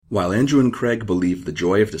While Andrew and Craig believe the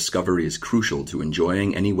joy of discovery is crucial to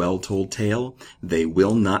enjoying any well-told tale, they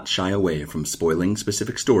will not shy away from spoiling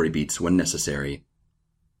specific story beats when necessary.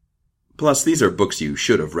 Plus, these are books you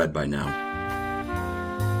should have read by now.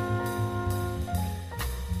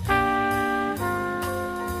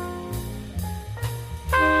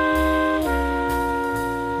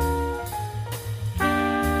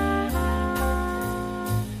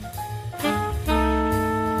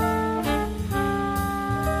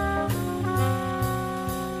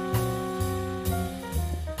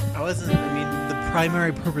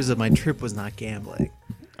 Primary purpose of my trip was not gambling.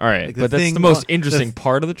 All right, but that's the most interesting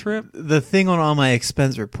part of the trip? The thing on all my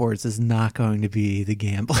expense reports is not going to be the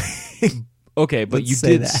gambling. Okay, but you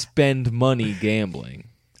did spend money gambling.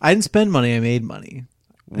 I didn't spend money, I made money.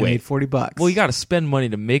 I made $40. Well, you got to spend money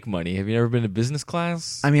to make money. Have you ever been to business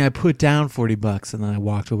class? I mean, I put down $40 and then I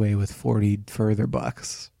walked away with 40 further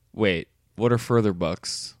bucks. Wait, what are further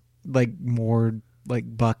bucks? Like more like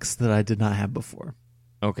bucks that I did not have before.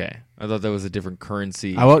 Okay, I thought that was a different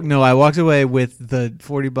currency. I walked away with the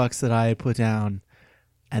 $40 that I had put down,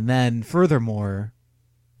 and then furthermore,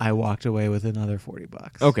 I walked away with another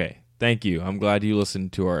 $40. Okay, thank you. I'm glad you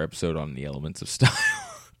listened to our episode on the elements of style.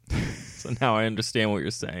 So now I understand what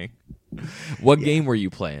you're saying. What game were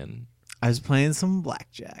you playing? I was playing some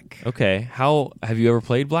blackjack. Okay, how have you ever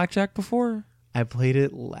played blackjack before? I played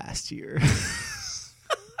it last year.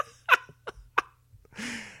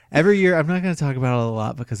 Every year, I'm not going to talk about it a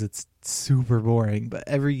lot because it's super boring, but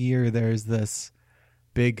every year there's this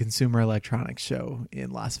big consumer electronics show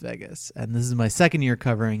in Las Vegas, and this is my second year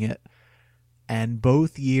covering it. And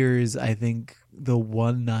both years, I think the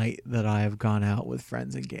one night that I have gone out with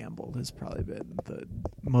friends and gambled has probably been the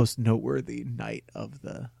most noteworthy night of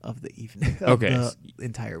the evening, of the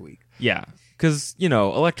entire week. Yeah, because,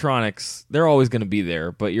 electronics, they're always going to be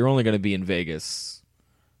there, but you're only going to be in Vegas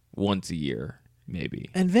once a year. Maybe.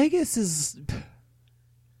 And Vegas is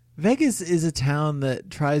a town that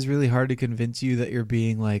tries really hard to convince you that you're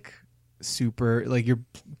being like super, like you're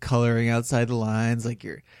coloring outside the lines, like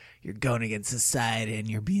you're going against society and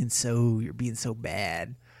you're being so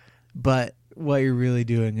bad. But what you're really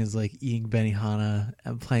doing is like eating Benihana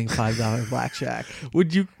and playing $5 blackjack.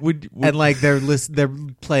 And like they're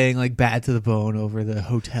playing like Bad to the Bone over the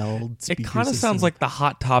hotel speaker It kind of system. sounds like the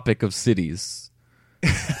hot topic of cities.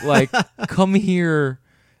 Like, come here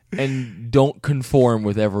and don't conform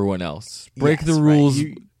with everyone else. Break the rules.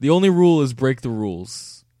 Right. The only rule is break the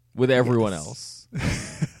rules with everyone else.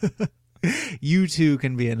 You too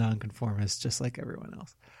can be a nonconformist just like everyone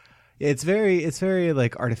else. It's very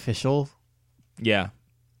like artificial. Yeah.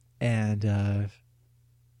 And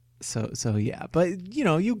so yeah. But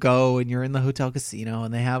you go and you're in the hotel casino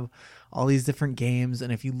and they have all these different games,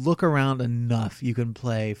 and if you look around enough, you can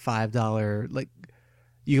play $5 like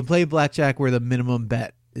you can play blackjack where the minimum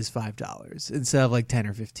bet is $5 instead of like 10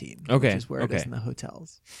 or 15. Okay, which is where it is in the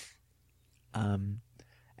hotels. And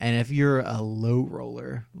if you're a low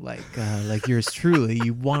roller like yours truly,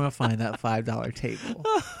 you want to find that $5 table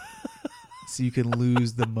so you can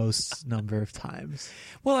lose the most number of times.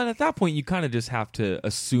 Well, and at that point, you kind of just have to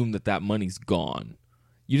assume that money's gone.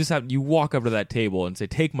 You walk up to that table and say,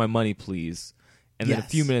 "Take my money, please." And then a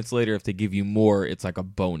few minutes later, if they give you more, it's like a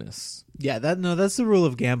bonus. Yeah, that's the rule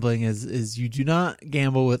of gambling is you do not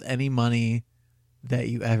gamble with any money that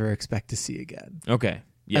you ever expect to see again. Okay.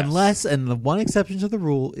 Yes. And the one exception to the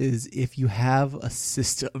rule is if you have a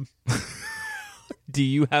system. Do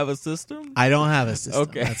you have a system? I don't have a system.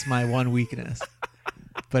 Okay. That's my one weakness.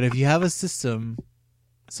 But if you have a system,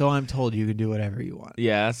 so I'm told, you can do whatever you want.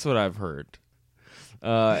 Yeah, that's what I've heard.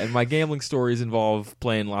 And my gambling stories involve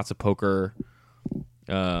playing lots of poker.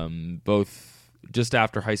 Both just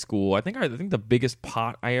after high school. I think the biggest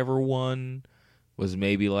pot I ever won was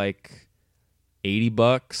maybe like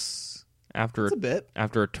 $80 after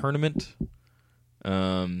a tournament.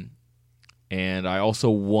 And I also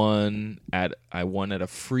won at a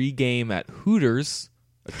free game at Hooters,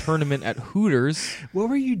 a tournament at Hooters. What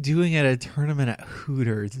were you doing at a tournament at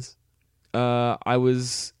Hooters? I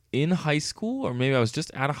was in high school, or maybe I was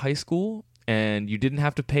just out of high school, and you didn't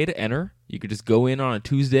have to pay to enter. You could just go in on a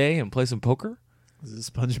Tuesday and play some poker. Was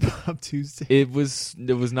it SpongeBob Tuesday? It was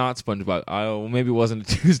not SpongeBob. Maybe it wasn't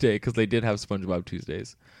a Tuesday because they did have SpongeBob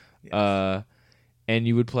Tuesdays. Yes. And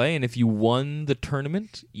you would play, and if you won the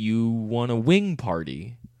tournament, you won a wing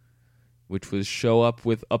party, which was show up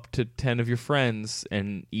with up to 10 of your friends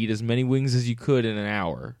and eat as many wings as you could in an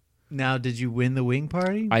hour. Now, did you win the wing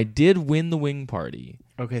party? I did win the wing party.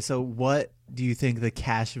 Okay, so what do you think the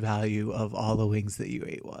cash value of all the wings that you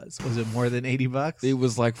ate was? Was it more than $80? It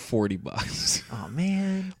was like $40. Oh,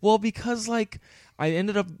 man. Well, because I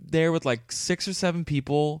ended up there with like 6 or 7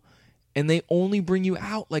 people, and they only bring you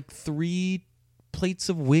out like 3 plates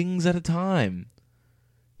of wings at a time.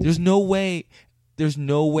 There's no way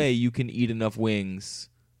you can eat enough wings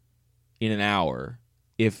in an hour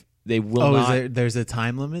if they will not. There's a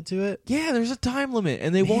time limit to it? Yeah, there's a time limit,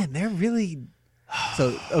 and they won't. They're really.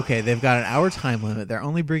 So, okay, they've got an hour time limit. They're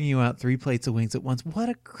only bringing you out 3 plates of wings at once. What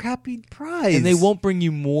a crappy prize. And they won't bring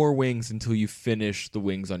you more wings until you finish the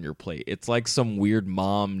wings on your plate. It's like some weird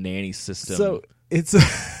mom nanny system. So, it's.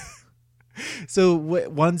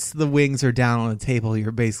 Once the wings are down on the table,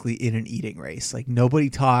 you're basically in an eating race. Like, nobody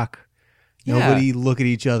talk. Yeah. Nobody look at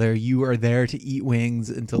each other. You are there to eat wings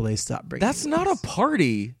until they stop bringing That's you not wings. a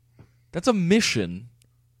party. That's a mission.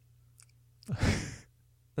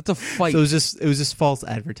 That's a fight. So it was just false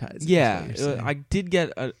advertising. Yeah, is what you're saying. I did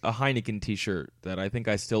get a Heineken T-shirt that I think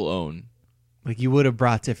I still own. Like, you would have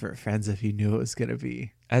brought different friends if you knew it was going to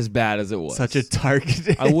be As bad as it was. such a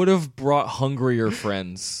target. I would have brought hungrier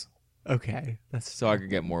friends Okay, that's so I could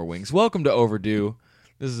get more wings. Welcome to Overdue.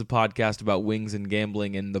 This is a podcast about wings and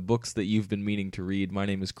gambling and the books that you've been meaning to read. My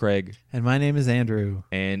name is Craig. And my name is Andrew.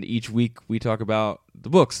 And each week we talk about the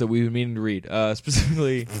books that we've been meaning to read.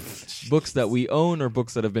 Specifically, books that we own or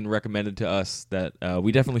books that have been recommended to us that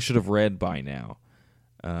we definitely should have read by now.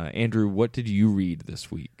 Andrew, what did you read this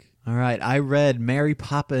week? All right, I read Mary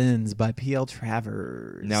Poppins by P.L.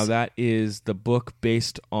 Travers. Now, that is the book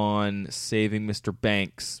based on Saving Mr.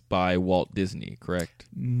 Banks by Walt Disney, correct?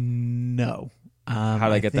 No. How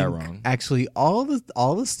did I get that think wrong? Actually, all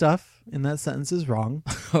the stuff in that sentence is wrong.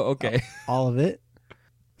 Okay. All of it.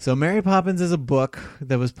 So Mary Poppins is a book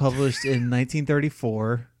that was published in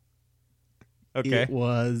 1934. Okay. It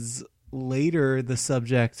was later the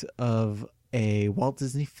subject of a Walt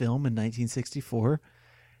Disney film in 1964.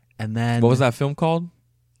 And then What was that film called?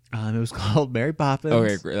 It was called Mary Poppins.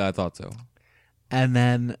 Okay, great. I thought so. And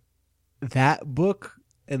then that book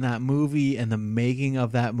and that movie and the making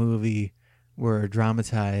of that movie were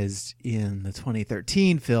dramatized in the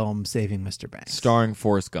 2013 film Saving Mr. Banks. Starring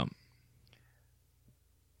Forrest Gump.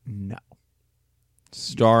 No.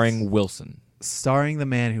 Starring Wilson. Starring the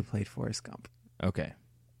man who played Forrest Gump, Okay,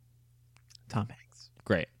 Tom Hanks.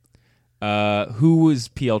 great. Who was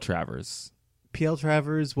P.L. Travers? P.L.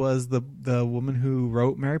 Travers was the woman who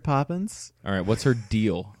wrote Mary Poppins. All right, what's her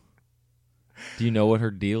deal? Do you know what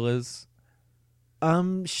her deal is?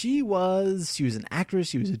 She was an actress.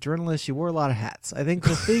 She was a journalist. She wore a lot of hats. I think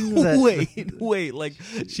the thing that wait, like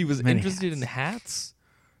she was Many interested hats. in hats?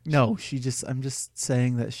 No, I'm just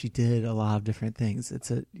saying that she did a lot of different things.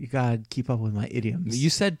 You gotta keep up with my idioms. You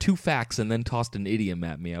said 2 facts and then tossed an idiom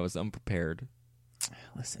at me. I was unprepared.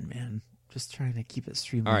 Listen, man, just trying to keep it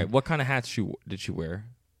streamlined. All right, what kind of hats did she wear?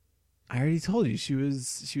 I already told you she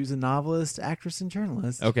was a novelist, actress, and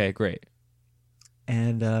journalist. Okay, great.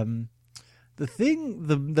 And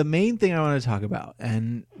the main thing I want to talk about,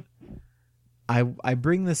 and I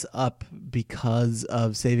bring this up because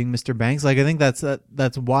of Saving Mr. Banks. Like, I think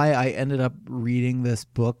that's why I ended up reading this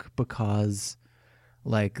book, because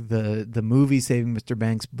like the movie Saving Mr.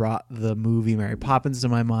 Banks brought the movie Mary Poppins to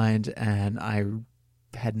my mind, and I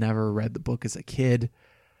had never read the book as a kid.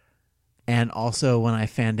 And also, when I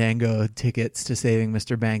fandangoed tickets to Saving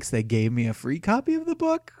Mr. Banks, they gave me a free copy of the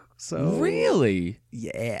book. So Really?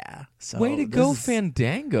 yeah. So Way to this go, is-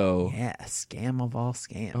 Fandango. Yeah, scam of all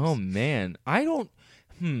scams. Oh, man. I don't...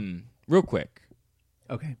 Real quick.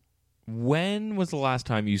 Okay. When was the last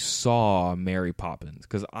time you saw Mary Poppins?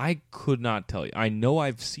 Because I could not tell you. I know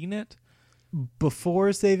I've seen it.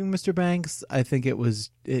 Before Saving Mr. Banks, I think it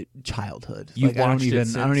was childhood. You've watched it I don't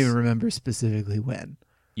since? even remember specifically when.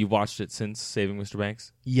 You watched it since Saving Mr.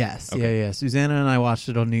 Banks? Yes, Okay. yeah. Susanna and I watched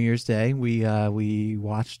it on New Year's Day. We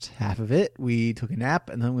watched half of it. We took a nap,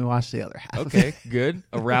 and then we watched the other half. of Okay, it. good.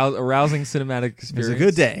 Arousing cinematic It was experience. a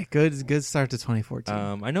good day. Good start to 2014.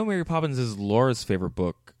 I know Mary Poppins is Laura's favorite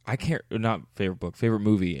book. Not favorite book, favorite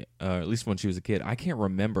movie. At least when she was a kid. I can't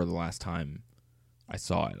remember the last time I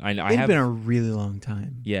saw it. It's been a really long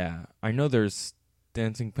time. Yeah, I know there's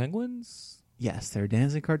Dancing Penguins. Yes, there are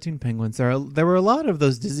dancing cartoon penguins. There were a lot of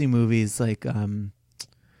those Disney movies, like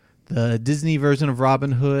the Disney version of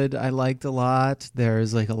Robin Hood. I liked a lot.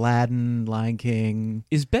 There's like Aladdin, Lion King.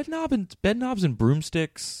 Is Bedknobs and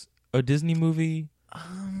Broomsticks a Disney movie?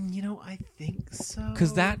 I think so.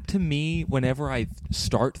 Because that, to me, whenever I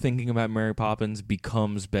start thinking about Mary Poppins,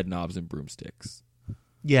 becomes Bedknobs and Broomsticks.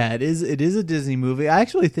 Yeah, it is. It is a Disney movie. I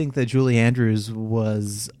actually think that Julie Andrews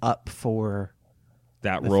was up for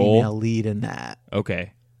That the role? female lead in that.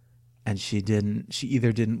 Okay. and she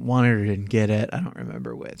either didn't want it or didn't get it. I don't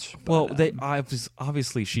remember which. But, Well,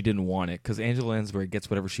 obviously she didn't want it because Angela Lansbury gets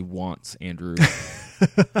whatever she wants, Andrew.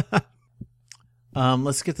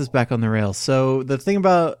 Let's get this back on the rails. So the thing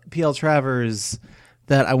about P.L. Travers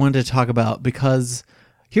that I wanted to talk about, because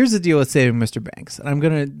here's the deal with Saving Mr. Banks, and I'm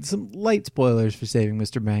gonna some light spoilers for Saving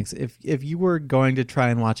Mr. Banks. If you were going to try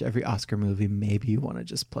and watch every Oscar movie, maybe you want to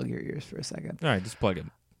just plug your ears for a second. All right, just plug it.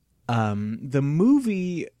 The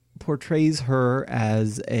movie portrays her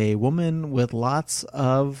as a woman with lots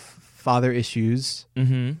of father issues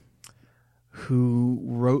who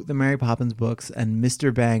wrote the Mary Poppins books, and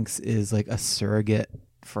Mr. Banks is like a surrogate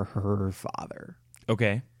for her father.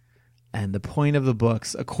 Okay. And the point of the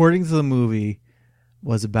books, according to the movie,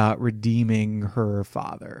 was about redeeming her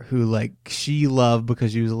father, who like she loved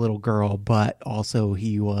because she was a little girl, but also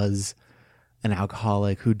he was an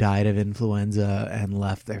alcoholic who died of influenza and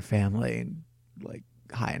left their family like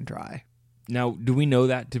high and dry. Now, do we know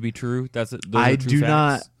that to be true? I do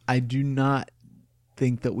not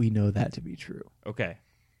think that we know that to be true. Okay.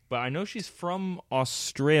 But I know she's from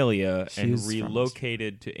Australia and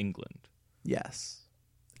relocated to England. Yes.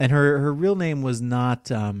 And her real name was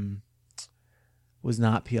not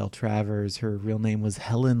P.L. Travers. Her real name was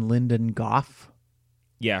Helen Lyndon Goff.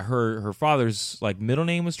 Yeah, her father's like middle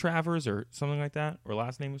name was Travers or something like that, or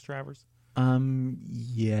last name was Travers.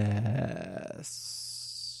 Yes.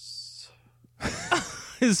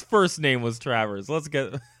 His first name was Travers.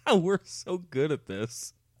 We're so good at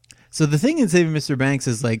this. So the thing in Saving Mr. Banks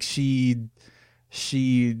is like she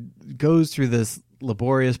goes through this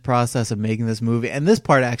laborious process of making this movie, and this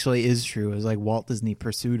part actually is true. It was like Walt Disney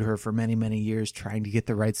pursued her for many, many years trying to get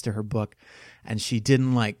the rights to her book, and she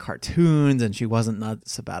didn't like cartoons, and she wasn't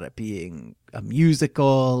nuts about it being a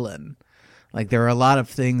musical, and like there were a lot of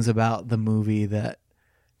things about the movie that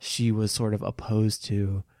she was sort of opposed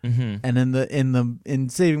to. Mm-hmm. And in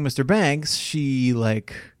Saving Mr. Banks,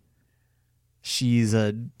 she's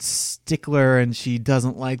a stickler and she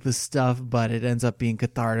doesn't like the stuff, but it ends up being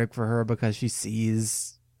cathartic for her because she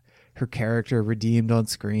sees her character redeemed on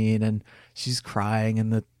screen, and she's crying in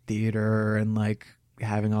the theater and like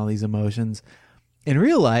having all these emotions. In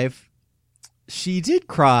real life, she did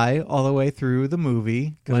cry all the way through the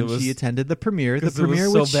movie when she attended the premiere. The premiere,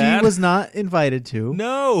 which she was not invited to.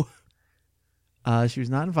 No. She was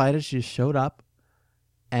not invited. She just showed up.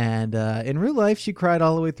 And in real life, she cried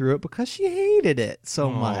all the way through it because she hated it so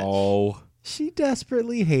much. She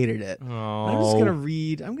desperately hated it. Oh. I'm just going to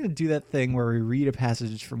read. I'm going to do that thing where we read a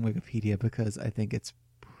passage from Wikipedia because I think it's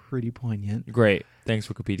pretty poignant. Great. Thanks,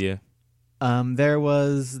 Wikipedia. They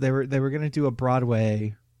were going to do a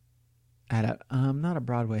Broadway not a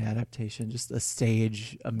Broadway adaptation, just a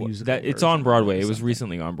musical. It's on Broadway. It was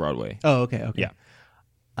recently on Broadway. Oh, okay. Yeah.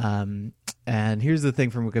 And here's the thing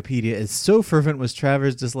from Wikipedia is so fervent was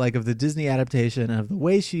Travers' dislike of the Disney adaptation and of the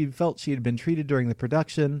way she felt she had been treated during the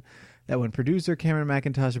production that when producer Cameron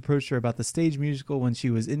McIntosh approached her about the stage musical when she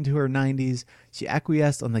was into her 90s, she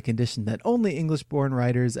acquiesced on the condition that only English-born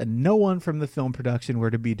writers and no one from the film production were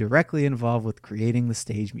to be directly involved with creating the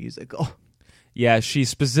stage musical. Yeah, she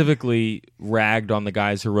specifically ragged on the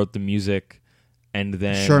guys who wrote the music, and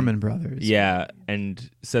then Sherman Brothers. Yeah, and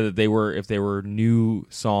said that if they were new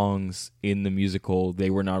songs in the musical, they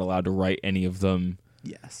were not allowed to write any of them.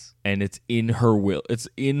 Yes. And it's in her will. It's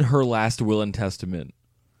in her last will and testament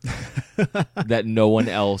that no one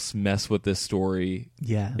else mess with this story.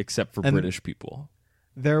 Yeah. Except for British people.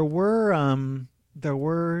 There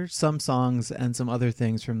were some songs and some other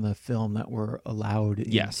things from the film that were allowed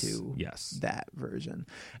into that version.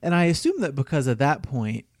 And I assume that because at that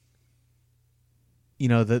point, you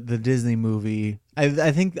know, the Disney movie,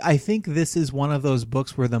 I think this is one of those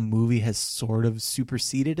books where the movie has sort of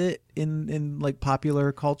superseded it in like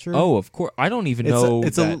popular culture. Oh, of course. I don't even know.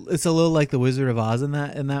 It's a little like The Wizard of Oz in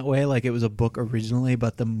that way. Like it was a book originally,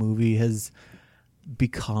 but the movie has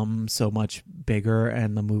become so much bigger,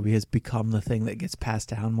 and the movie has become the thing that gets passed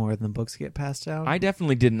down more than the books get passed down. I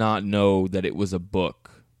definitely did not know that it was a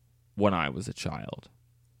book when I was a child.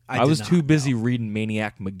 I was too busy reading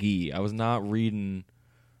Maniac McGee. I was not reading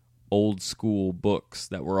old school books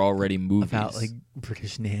that were already movies about like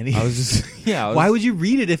British nannies. I was just Why would you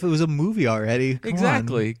read it if it was a movie already?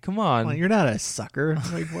 Come on. You're not a sucker.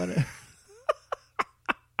 Like what?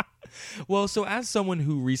 Well, so as someone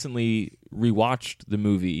who recently rewatched the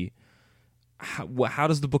movie, how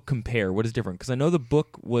does the book compare? What is different? Because I know the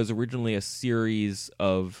book was originally a series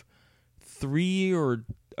of 3 or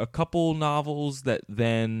a couple novels that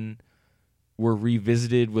then were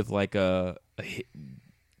revisited with like other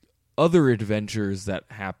adventures that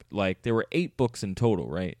happened. Like there were 8 books in total,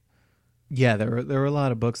 right? Yeah, there were a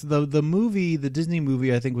lot of books. The movie, the Disney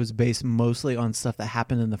movie, I think was based mostly on stuff that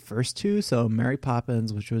happened in the first two. So Mary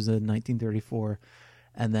Poppins, which was in 1934,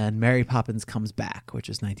 and then Mary Poppins Comes Back, which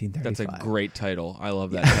is 1935. That's a great title. I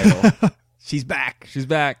love that title. She's back. She's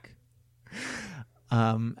back.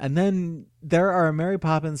 And then there are Mary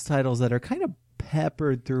Poppins titles that are kind of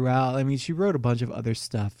peppered throughout. I mean, she wrote a bunch of other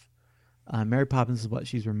stuff. Mary Poppins is what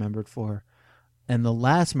she's remembered for. And the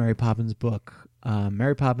last Mary Poppins book,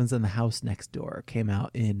 Mary Poppins and the House Next Door, came out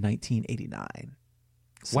in 1989.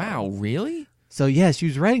 So, Wow, really? So, yeah, she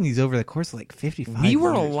was writing these over the course of like 55 We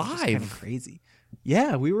were years, which is alive. kind of crazy.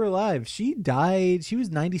 Yeah, we were alive. She died. She was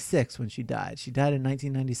 96 when she died. She died in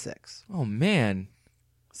 1996. Oh, man.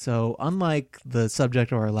 So, unlike the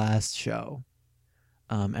subject of our last show,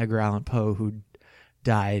 Edgar Allan Poe, who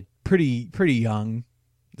died pretty young.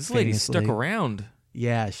 This lady famously. stuck around.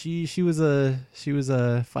 Yeah, she was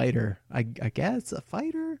a fighter. I guess a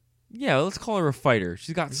fighter. Yeah, let's call her a fighter.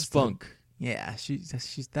 She's got spunk. Yeah, she's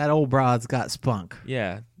that old broad's got spunk.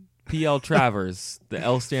 Yeah. P.L. Travers. The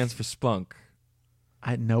L stands for spunk.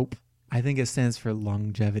 Nope. I think it stands for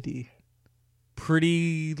longevity.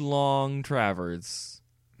 Pretty long Travers.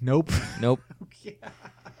 Nope. Nope. Yeah.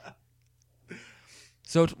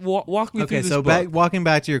 So walk me through Okay, this so book. walking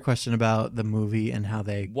back to your question about the movie and how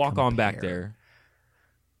they Walk on back there.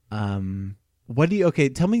 What do you? Okay,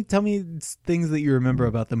 tell me things that you remember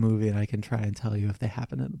about the movie, and I can try and tell you if they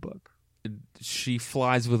happen in the book. She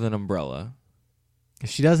flies with an umbrella.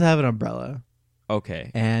 She does have an umbrella,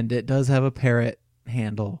 Okay. and it does have a parrot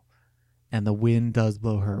handle, and the wind does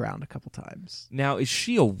blow her around a couple times. Now, is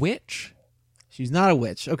she a witch? She's not a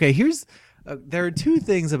witch. Okay, here's there are two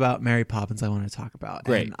things about Mary Poppins I want to talk about.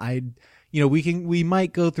 Great. And we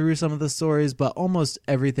might go through some of the stories, but almost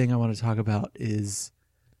everything I want to talk about is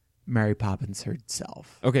Mary Poppins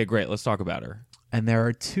herself. Okay, great. Let's talk about her. And there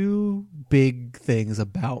are two big things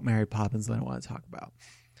about Mary Poppins that I want to talk about.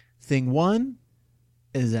 Thing one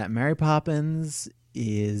is that Mary Poppins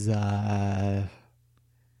is it's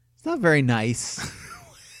not very nice.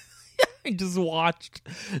 I just watched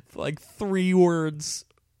like 3 words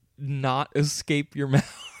not escape your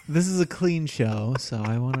mouth. This is a clean show, so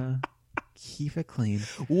I want to keep it clean.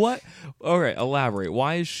 What? All right, elaborate.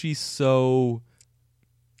 Why is she so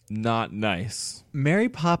not nice? Mary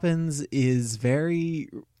Poppins is very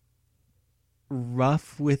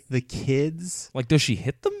rough with the kids. Like, does she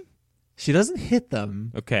hit them? She doesn't hit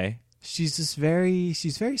them. Okay. She's very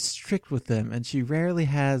strict with them, and she rarely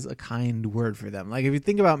has a kind word for them. Like, if you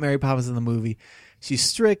think about Mary Poppins in the movie, she's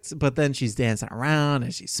strict, but then she's dancing around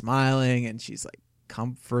and she's smiling and she's like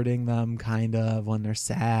comforting them kind of when they're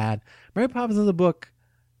sad. Mary Poppins in the book,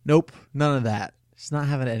 nope, none of that. She's not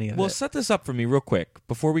having any of Well, it. set this up for me real quick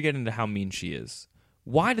before we get into how mean she is.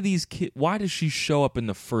 Why does she show up in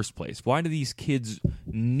the first place? Why do these kids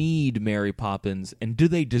need Mary Poppins, and do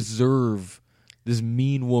they deserve this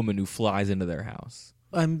mean woman who flies into their house?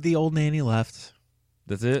 The old nanny left.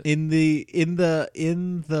 That's it? In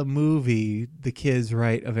the movie, the kids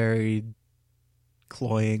write a very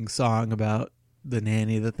cloying song about the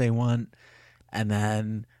nanny that they want, and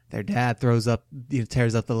then their dad tears up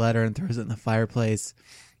the letter and throws it in the fireplace,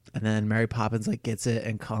 and then Mary Poppins gets it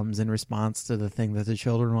and comes in response to the thing that the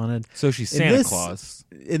children wanted. So she's Santa Claus.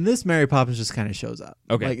 In this, Mary Poppins just kind of shows up.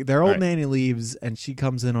 Okay. Their old All right. nanny leaves, and she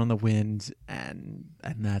comes in on the wind, and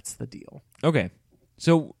that's the deal. Okay.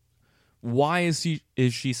 So why is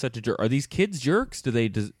she such a jerk? Are these kids jerks? Do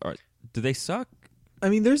they suck? I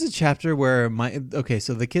mean, there's a chapter where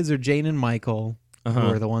so the kids are Jane and Michael, who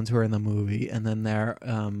are the ones who are in the movie, and then they're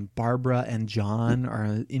Barbara and John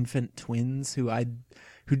are infant twins who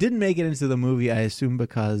didn't make it into the movie, I assume,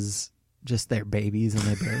 because just they're babies and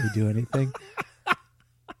they barely do anything.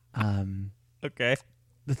 Okay.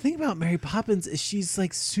 The thing about Mary Poppins is she's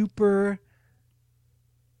super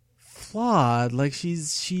flawed. Like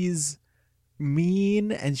she's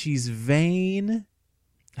mean and she's vain.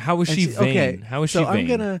 How is she vain? Okay, How is so she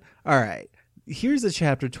vain? All right. Here's a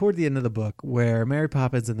chapter toward the end of the book where Mary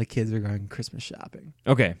Poppins and the kids are going Christmas shopping.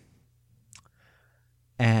 Okay.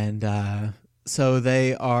 And so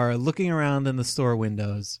they are looking around in the store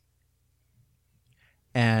windows,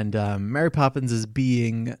 and Mary Poppins is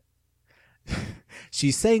being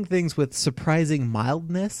she's saying things with surprising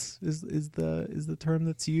mildness is the term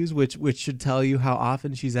that's used, which should tell you how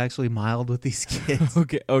often she's actually mild with these kids.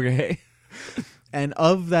 Okay. And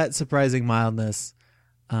of that surprising mildness,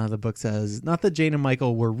 the book says, not that Jane and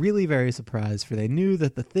Michael were really very surprised, for they knew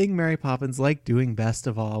that the thing Mary Poppins liked doing best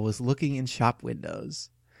of all was looking in shop windows.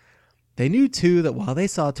 They knew, too, that while they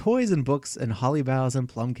saw toys and books and holly boughs and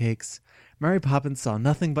plum cakes, Mary Poppins saw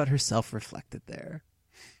nothing but herself reflected there.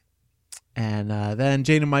 And then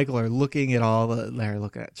Jane and Michael are looking at they're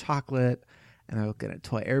looking at chocolate, and they're looking at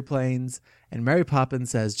toy airplanes. And Mary Poppins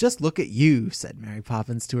says, "Just look at you," said Mary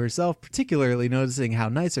Poppins to herself, particularly noticing how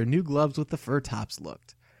nice her new gloves with the fur tops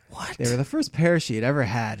looked. What? They were the first pair she had ever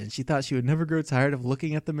had, and she thought she would never grow tired of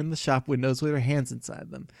looking at them in the shop windows with her hands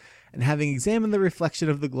inside them. And having examined the reflection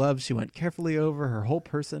of the gloves, she went carefully over her whole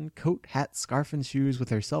person, coat, hat, scarf, and shoes, with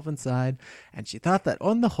herself inside, and she thought that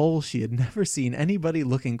on the whole she had never seen anybody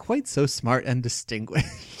looking quite so smart and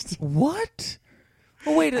distinguished. What?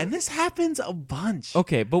 Oh, wait. And this happens a bunch.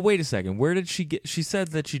 Okay, but wait a second. Where did she get? She said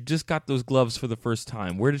that she just got those gloves for the first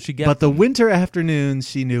time. Where did she get But the them? winter afternoons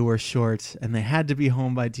she knew were short, and they had to be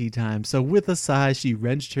home by tea time. So with a sigh, she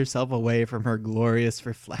wrenched herself away from her glorious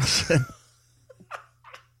reflection.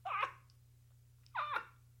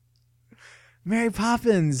 Mary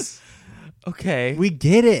Poppins. Okay. We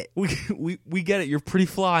get it. We get it. You're pretty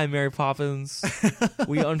fly, Mary Poppins.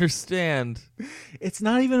 We understand. It's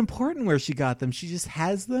not even important where she got them. She just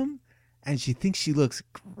has them, and she thinks she looks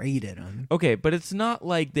great in them. Okay, but it's not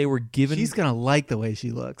like they were given... She's going to like the way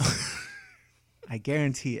she looks. I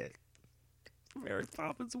guarantee it. Mary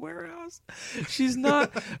Poppins warehouse. She's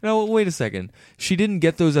not... No, wait a second. She didn't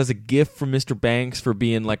get those as a gift from Mr. Banks for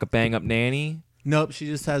being like a bang-up nanny? Nope, she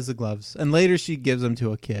just has the gloves. And later she gives them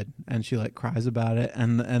to a kid, and she like cries about it.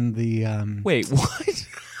 And the Wait, what?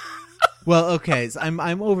 Well, okay, so I'm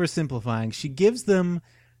oversimplifying. She gives them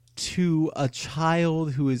to a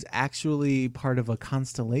child who is actually part of a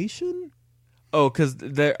constellation. Oh, because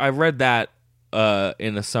I read that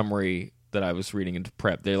in a summary that I was reading into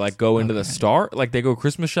prep. They like go into the star, like they go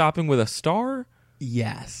Christmas shopping with a star.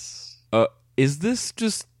 Yes. Is this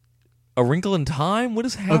just A Wrinkle in Time? What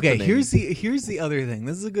is happening? Okay, here's the other thing.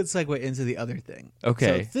 This is a good segue into the other thing.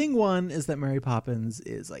 Okay. So thing one is that Mary Poppins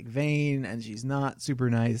is like vain and she's not super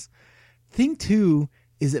nice. Thing two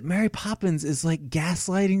is that Mary Poppins is like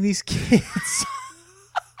gaslighting these kids.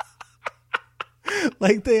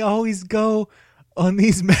 Like they always go on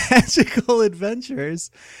these magical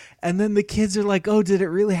adventures, and then the kids are like, "Oh, did it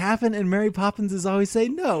really happen?" And Mary Poppins is always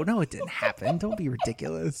saying, "No, it didn't happen. Don't be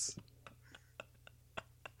ridiculous."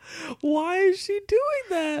 Why is she doing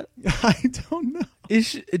that? I don't know. Is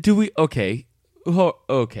she, do we okay?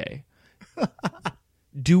 Okay.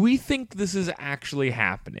 Do we think this is actually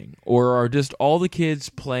happening, or are just all the kids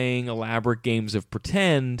playing elaborate games of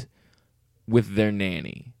pretend with their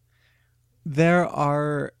nanny? There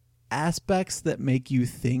are aspects that make you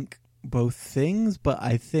think both things, but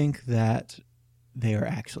I think that they are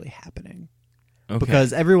actually happening. Okay.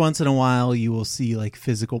 Because every once in a while you will see like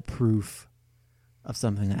physical proof of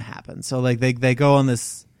something that happened. So like they go on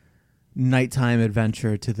this nighttime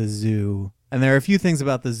adventure to the zoo, and there are a few things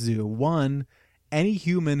about the zoo. One, any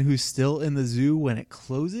human who's still in the zoo when it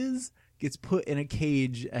closes gets put in a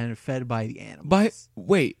cage and fed by the animals.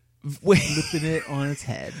 Wait. Flipping it on its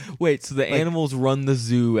head. Wait, so the animals run the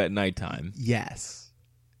zoo at nighttime? Yes.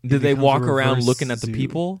 Do they becomes walk a around reverse looking at the zoo.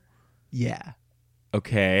 people? Yeah.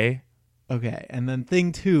 Okay. Okay. And then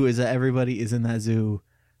thing two is that everybody is in that zoo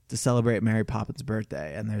to celebrate Mary Poppins'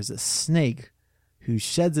 birthday. And there's a snake who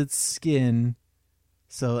sheds its skin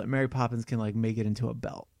so that Mary Poppins can like make it into a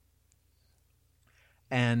belt.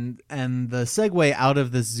 And the segue out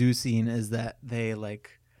of this zoo scene is that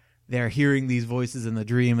they're hearing these voices in the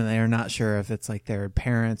dream, and they are not sure if it's like their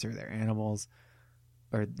parents or their animals,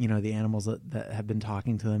 or the animals that have been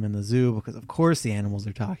talking to them in the zoo, because of course the animals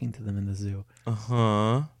are talking to them in the zoo.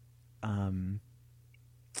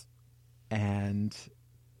 And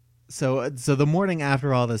so the morning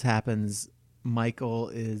after all this happens,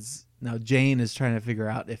 Jane is trying to figure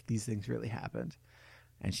out if these things really happened.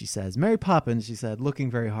 And she says, "Mary Poppins," she said,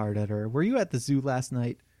 looking very hard at her, "were you at the zoo last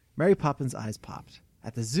night?" Mary Poppins' eyes popped.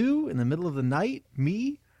 "At the zoo in the middle of the night?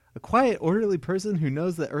 Me? A quiet, orderly person who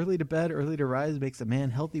knows that early to bed, early to rise makes a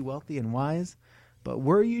man healthy, wealthy, and wise. But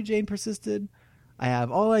were you?" Jane persisted. "I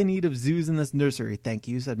have all I need of zoos in this nursery, thank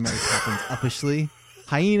you," said Mary Poppins uppishly.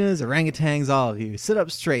 "Hyenas, orangutans, all of you. Sit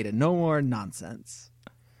up straight and no more nonsense."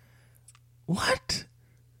 What?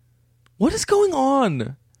 What is going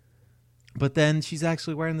on? But then she's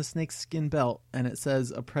actually wearing the snake skin belt, and it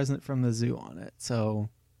says "a present from the zoo" on it. So,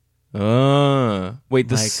 wait,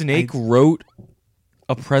 the snake wrote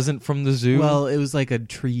 "a present from the zoo"? Well, it was like a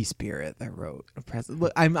tree spirit that wrote a present.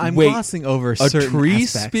 Look, I'm glossing over a certain tree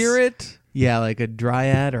aspects. spirit? Yeah, like a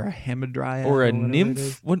dryad or a hamadryad Or a whatever it nymph?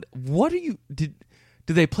 is. What are you... Did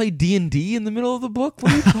they play D&D in the middle of the book?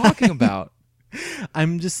 What are you talking about?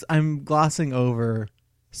 I'm glossing over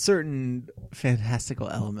certain fantastical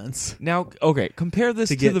elements Now, okay, compare this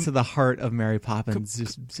to to get to the heart of Mary Poppins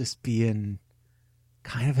just being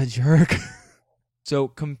kind of a jerk. So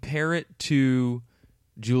compare it to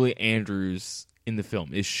Julie Andrews in the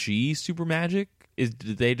film. Is she super magic?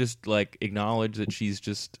 Did they just like acknowledge that she's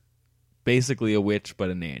just basically a witch but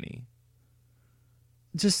a nanny?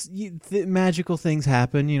 Just magical things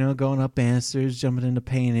happen, going up banisters, jumping into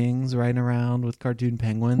paintings, riding around with cartoon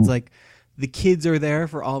penguins. Like the kids are there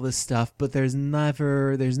for all this stuff, but there's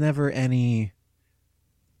never any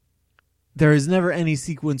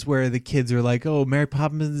sequence where the kids are like, "Oh, Mary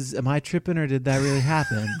Poppins, am I tripping or did that really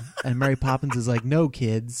happen?" And Mary Poppins is like, "No,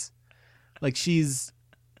 kids." Like she's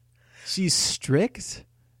strict,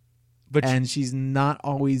 and she's not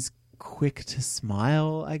always quick to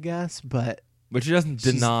smile, I guess, but she doesn't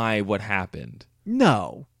deny what happened.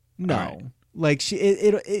 No. Right. Like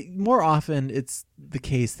it more often it's the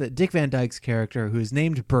case that Dick Van Dyke's character, who is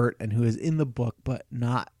named Bert and who is in the book but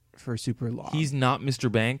not for super long. He's not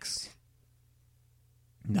Mr. Banks?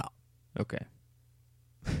 No. Okay.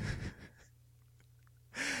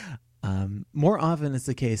 More often it's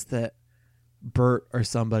the case that Bert or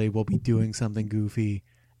somebody will be doing something goofy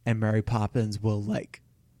and Mary Poppins will like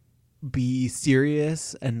be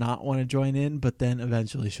serious and not want to join in, but then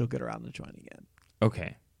eventually she'll get around to joining in.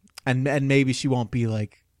 Okay. And maybe she won't be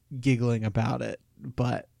like giggling about it,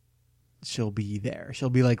 but she'll be there.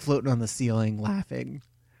 She'll be like floating on the ceiling laughing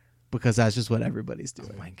because that's just what everybody's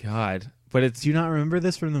doing. Oh my God. But Do you not remember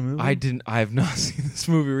this from the movie? I have not seen this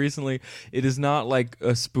movie recently. It is not like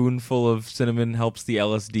a spoonful of cinnamon helps the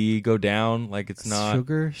LSD go down. Like it's not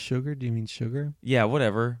Sugar? Do you mean sugar? Yeah,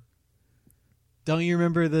 whatever. Don't you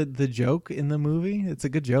remember the joke in the movie? It's a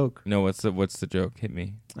good joke. No, what's the joke? Hit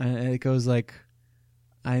me. And it goes like,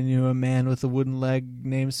 I knew a man with a wooden leg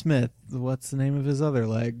named Smith. What's the name of his other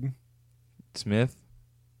leg? Smith?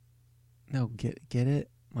 No, get it?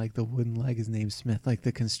 Like the wooden leg is named Smith. Like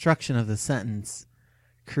the construction of the sentence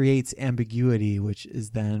creates ambiguity, which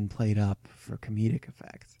is then played up for comedic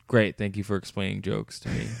effect. Great. Thank you for explaining jokes to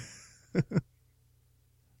me.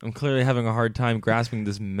 I'm clearly having a hard time grasping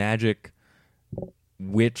this magic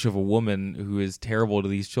witch of a woman who is terrible to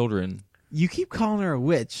these children. You keep calling her a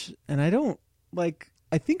witch, and I don't like.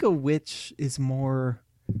 I think a witch is more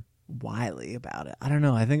wily about it. I don't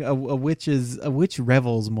know. I think a witch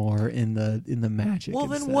revels more in the magic. Well,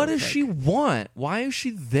 then what does she want? Why is she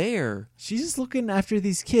there? She's just looking after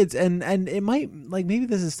these kids, and it might like maybe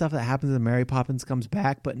this is stuff that happens when Mary Poppins comes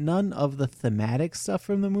back, but none of the thematic stuff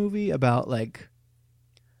from the movie about like,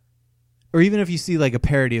 or even if you see like a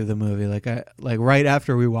parody of the movie, like right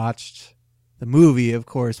after we watched the movie, of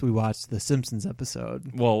course we watched the Simpsons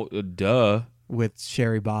episode. Well, duh. With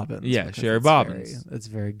Sherry Bobbins. Yeah, Sherry Bobbins. It's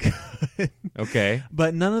very good. Okay.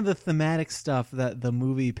 But none of the thematic stuff that the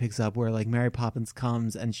movie picks up where like Mary Poppins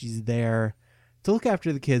comes and she's there to look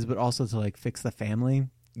after the kids, but also to like fix the family.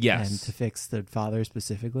 Yes. And to fix the father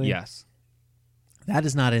specifically. Yes. That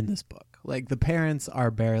is not in this book. Like the parents are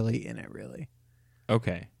barely in it really.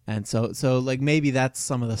 Okay. And so like maybe that's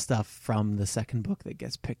some of the stuff from the second book that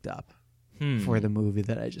gets picked up. For the movie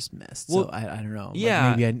that I just missed. Well, so I don't know.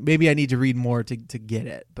 Yeah. Like maybe I need to read more to get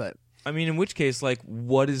it. But I mean, in which case, like,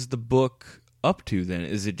 what is the book up to then?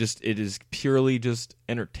 Is it is purely just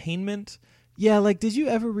entertainment? Yeah, like did you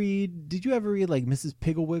ever read like Mrs.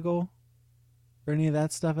 Pigglewiggle or any of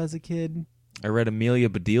that stuff as a kid? I read Amelia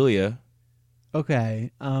Bedelia. Okay.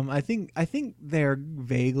 I think they're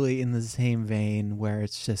vaguely in the same vein where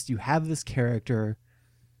it's just you have this character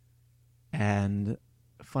and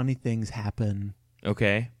funny things happen.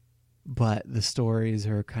 Okay. But the stories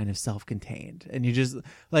are kind of self-contained. And you just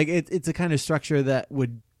like it's a kind of structure that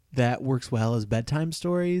works well as bedtime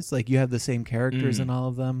stories. Like you have the same characters in all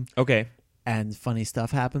of them. Okay. And funny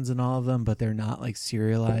stuff happens in all of them, but they're not like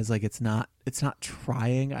serialized. Like it's not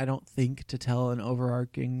trying, I don't think, to tell an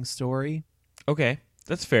overarching story. Okay.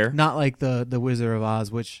 That's fair. Not like the Wizard of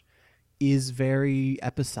Oz, which is very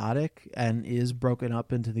episodic and is broken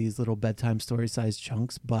up into these little bedtime story sized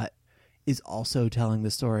chunks, but is also telling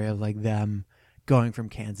the story of like them going from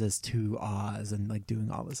Kansas to Oz and like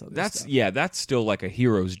doing all this other stuff. That's still like a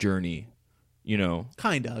hero's journey, you know.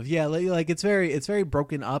 Kind of. Yeah, like it's very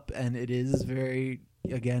broken up and it is very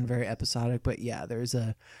episodic, but yeah, there's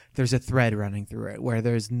a thread running through it where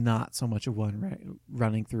there's not so much of one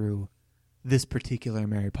running through this particular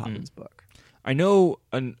Mary Poppins book. I know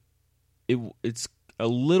it's a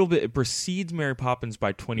little bit, it precedes Mary Poppins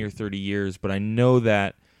by 20 or 30 years, but I know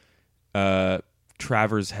that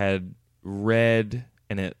Travers had read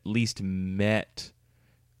and at least met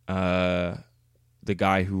the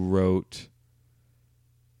guy who wrote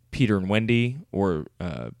Peter and Wendy or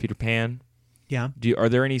Peter Pan. Yeah. Are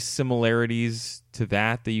there any similarities to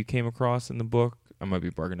that you came across in the book? I might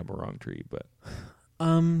be barking up a wrong tree, but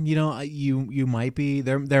You might be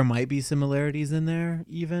there might be similarities in there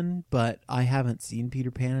even, but I haven't seen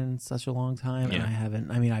Peter Pan in such a long time,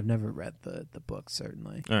 and I've never read the book,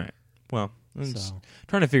 certainly. All right. Well, I'm just So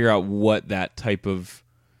trying to figure out what that type of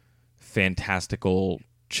fantastical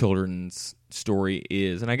children's story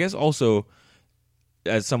is. And I guess also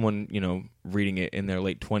as someone, reading it in their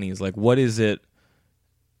late 20s, like what is it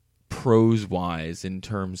prose-wise in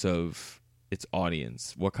terms of its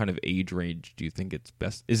audience? What kind of age range do you think it's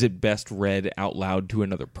best? Is it best read out loud to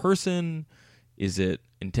another person? Is it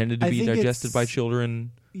intended to be digested by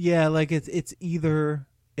children? Yeah, like it's either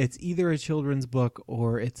a children's book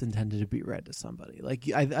or it's intended to be read to somebody. Like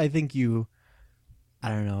I think I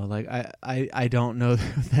don't know. Like I don't know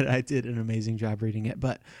that I did an amazing job reading it,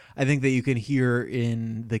 but I think that you can hear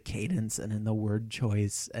in the cadence and in the word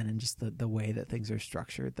choice and in just the way that things are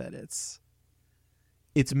structured that it's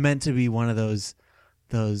meant to be one of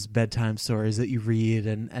those bedtime stories that you read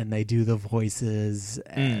and they do the voices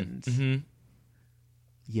and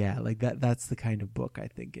yeah, like that's the kind of book I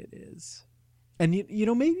think it is. And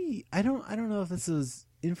maybe I don't know if this is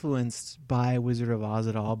influenced by Wizard of Oz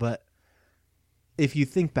at all, but if you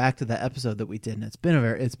think back to the episode that we did, and it's been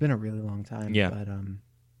a really long time, but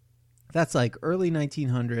that's like early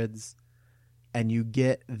 1900s, and you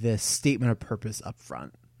get this statement of purpose up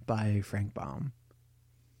front by Frank Baum.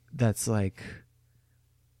 That's like,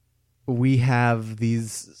 we have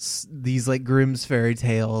these like Grimm's fairy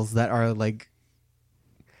tales that are like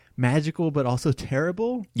magical but also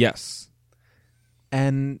terrible. Yes.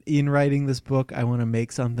 And in writing this book, I want to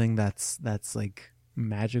make something that's like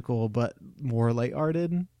magical but more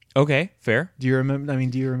lighthearted. Okay, fair. Do you remember?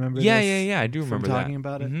 Do you remember? Yeah, this I do remember from talking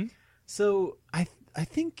about it. So I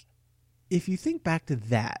think if you think back to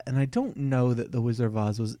that, and I don't know that The Wizard of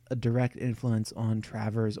Oz was a direct influence on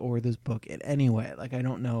Travers or this book in any way. Like I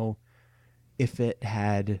don't know if it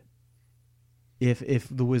had, if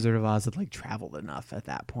The Wizard of Oz had like traveled enough at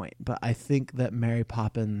that point. But I think that Mary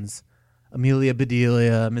Poppins, Amelia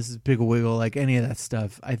Bedelia, Mrs. Pigglewiggle, like any of that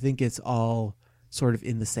stuff, I think it's all sort of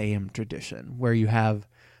in the same tradition where you have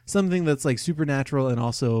something that's like supernatural and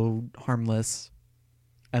also harmless,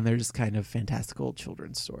 and they're just kind of fantastical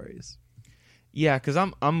children's stories. Yeah, because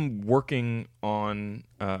I'm working on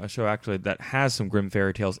a show actually that has some Grimm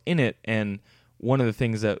fairy tales in it, and one of the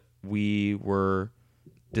things that we were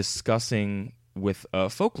discussing with a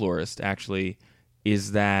folklorist actually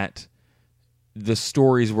is that the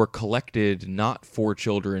stories were collected not for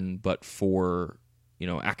children but for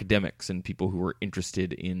academics and people who were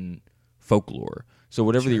interested in folklore. So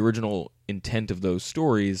whatever the original intent of those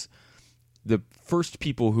stories, the first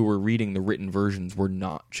people who were reading the written versions were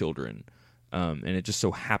not children. And it just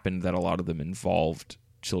so happened that a lot of them involved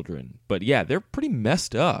children. But yeah, they're pretty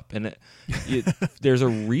messed up. And there's a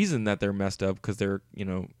reason that they're messed up, because they're,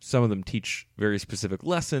 some of them teach very specific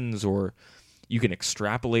lessons, or you can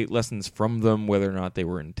extrapolate lessons from them, whether or not they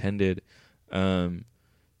were intended. But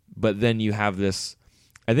then you have this,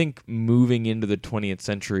 I think, moving into the 20th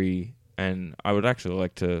century, and I would actually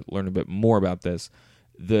like to learn a bit more about this,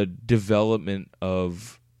 the development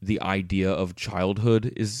of the idea of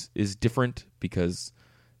childhood is different, because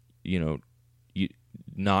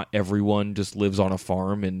not everyone just lives on a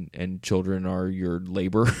farm and children are your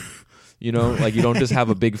labor. Like you don't just have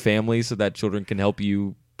a big family so that children can help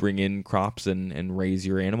you bring in crops and raise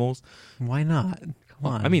your animals. Why not? Come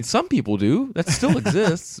on. Some people do. That still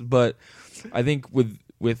exists, but I think with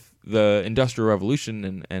the Industrial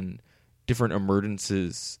Revolution and different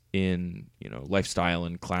emergences in lifestyle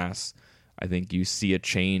and class, I think you see a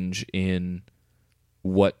change in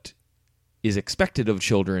what is expected of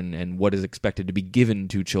children and what is expected to be given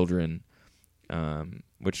to children,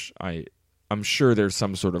 which I'm sure there's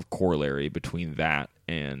some sort of corollary between that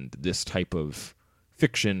and this type of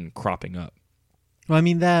fiction cropping up. Well,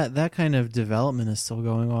 that kind of development is still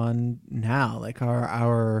going on now. Like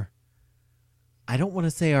our I don't want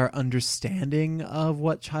to say our understanding of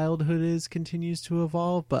what childhood is continues to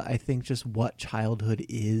evolve, but I think just what childhood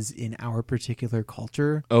is in our particular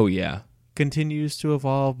culture. Oh yeah, continues to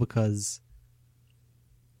evolve, because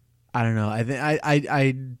I don't know.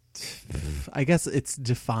 I guess it's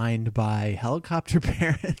defined by helicopter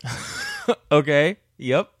parents. Okay.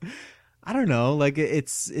 Yep. I don't know. Like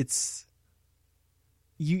it's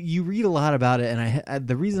you read a lot about it, and I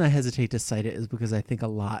the reason I hesitate to cite it is because I think a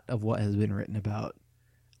lot of what has been written about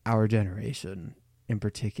our generation in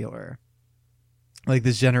particular, like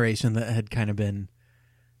this generation that had kind of been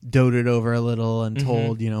doted over a little and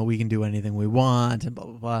told, we can do anything we want and blah,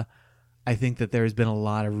 blah, blah. I think that there's been a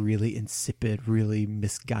lot of really insipid, really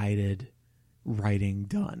misguided writing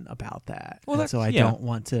done about that. Well, And so that's- I yeah. don't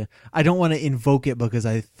want to invoke it because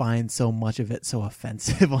I find so much of it so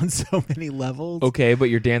offensive on so many levels. Okay, but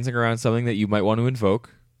you're dancing around something that you might want to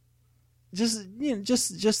invoke. Just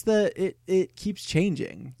that it keeps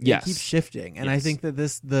changing. Yes. It keeps shifting. And I Yes. think that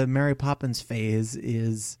the Mary Poppins phase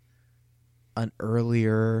is an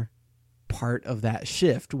earlier part of that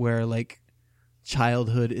shift where like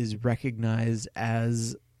childhood is recognized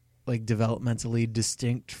as like developmentally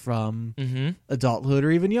distinct from adulthood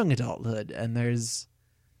or even young adulthood, and there's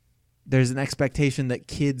an expectation that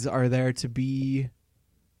kids are there to be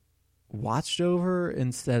watched over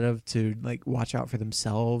instead of to like watch out for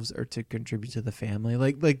themselves or to contribute to the family.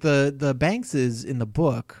 Like the Bankses in the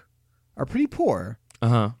book are pretty poor.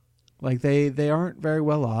 Like they aren't very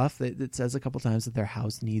well off. It says a couple times that their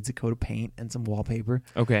house needs a coat of paint and some wallpaper.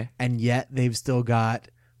 Okay. And yet they've still got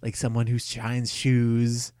like someone who shines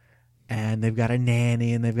shoes, and they've got a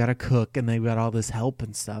nanny, and they've got a cook, and they've got all this help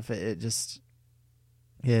and stuff.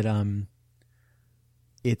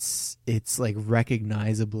 It's like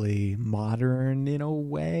recognizably modern in a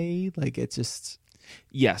way. Like it's just,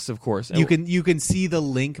 Yes, of course. you can see the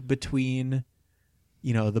link between,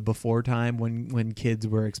 you know, the before time when kids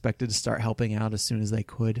were expected to start helping out as soon as they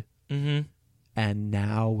could, and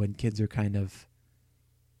now when kids are kind of,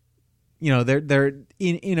 you know, they're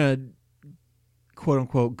in a quote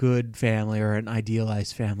unquote good family or an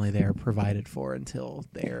idealized family, they are provided for until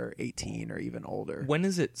they're 18 or even older. When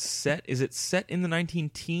is it set? Is it set in the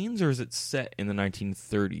 19-teens or is it set in the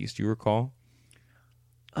 1930s? Do you recall?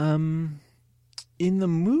 In the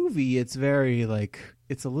movie, it's very like,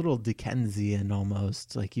 it's a little Dickensian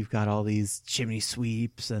almost. Like you've got all these chimney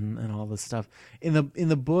sweeps and all this stuff. In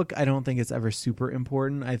the book, I don't think it's ever super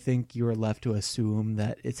important. I think you're left to assume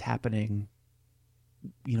that it's happening,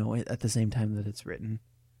 you know, at the same time that it's written.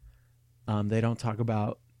 They don't talk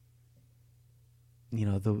about, you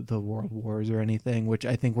know, the World Wars or anything, which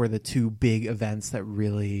I think were the two big events that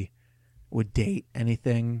really would date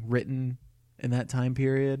anything written in that time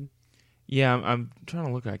period. Yeah, I'm trying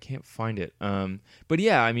to look. I can't find it. But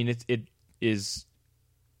yeah, I mean, it was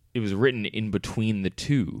written in between the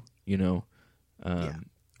two. You know. Yeah.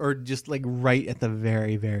 Or just like right at the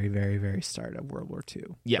very, very, very, very start of World War II.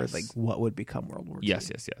 Yes. Or like what would become World War II. Yes.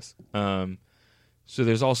 So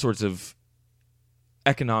there's all sorts of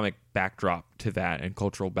economic backdrop to that and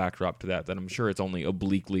cultural backdrop to that I'm sure it's only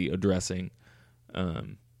obliquely addressing,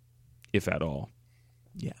 if at all.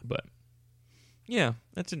 Yeah. But yeah,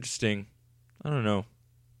 that's interesting. I don't know.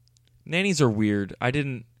 Nannies are weird.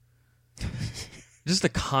 Just the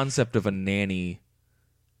concept of a nanny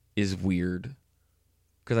is weird.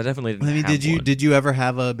 Because I definitely didn't have one. Did you ever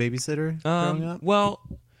have a babysitter growing up? Well,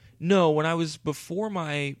 no. Before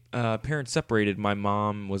my parents separated, my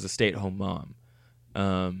mom was a stay-at-home mom,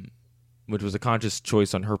 which was a conscious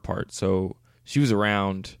choice on her part. So she was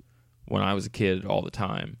around when I was a kid all the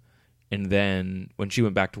time. And then when she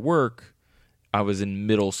went back to work, I was in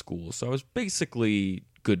middle school. So I was basically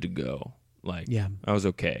good to go. Like, Yeah. I was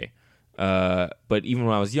okay. But even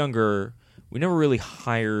when I was younger, we never really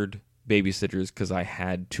hired babysitters because I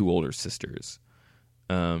had two older sisters,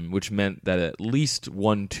 which meant that at least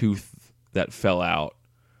one tooth that fell out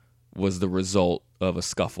was the result of a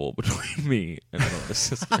scuffle between me and my older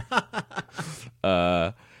sister.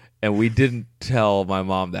 And we didn't tell my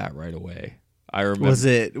mom that right away. I remember. Was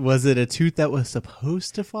it a tooth that was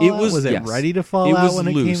supposed to fall It out? was. Was it Yes. ready to fall out when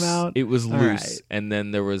loose. it came out? It was All loose, right. and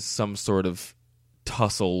then there was some sort of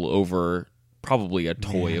tussle over probably a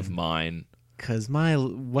toy of mine. Because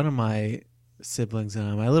one of my siblings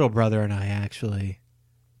and my little brother and I actually,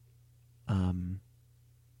 and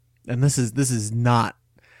this is not.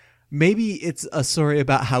 Maybe it's a story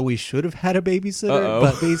about how we should have had a babysitter, Uh-oh.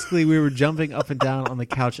 but basically we were jumping up and down on the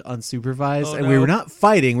couch unsupervised, Oh, and no. we were not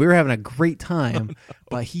fighting. We were having a great time,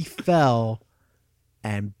 but he fell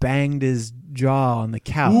and banged his jaw on the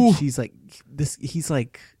couch. Ooh. He was like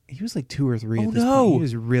 2 or 3 Oh, at this no. point. He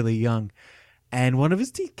was really young, and one of his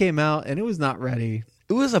teeth came out, and it was not ready.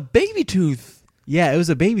 It was a baby tooth. Yeah, it was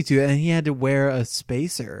a baby tooth, and he had to wear a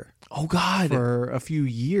spacer Oh God! for a few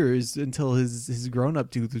years until his grown-up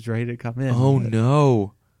tooth was ready to come in. Oh But,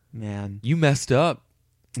 no! man. You messed up.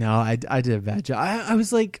 No, I did a bad job. I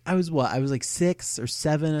was like 6 or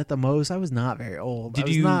 7 at the most. I was not very old. Did I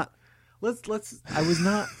was you- not. I was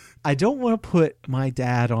not. I don't want to put my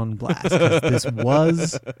dad on blast because this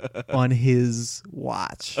was on his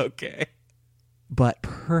watch. Okay. But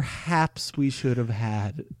perhaps we should have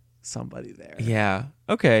had somebody there. Yeah.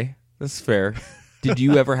 Okay. That's fair. Did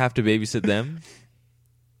you ever have to babysit them?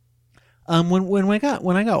 When I got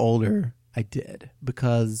older, I did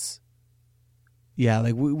because Yeah,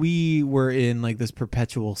 like we were in like this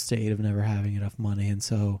perpetual state of never having enough money, and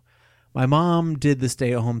so my mom did the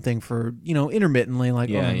stay-at-home thing for, intermittently,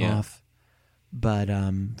 like on and off. But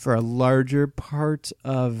for a larger part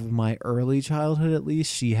of my early childhood, at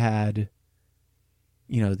least, she had,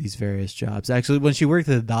 these various jobs. Actually, when she worked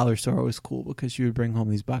at the dollar store, it was cool because she would bring home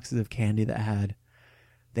these boxes of candy that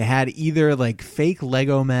had either like fake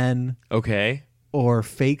Lego men, okay, or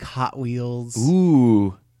fake Hot Wheels,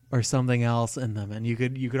 ooh, or something else in them, and you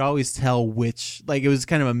could always tell which. Like, it was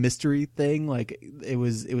kind of a mystery thing. Like, it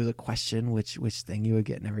was a question which thing you would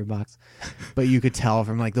get in every box, but you could tell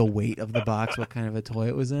from like the weight of the box what kind of a toy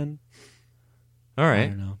it was in. All right, I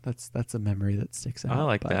don't know. That's a memory that sticks out. I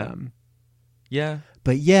like that. Yeah,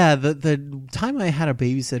 but yeah, the time I had a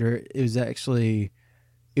babysitter, it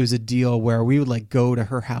was a deal where we would like go to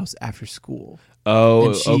her house after school. Oh,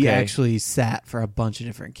 and she actually sat for a bunch of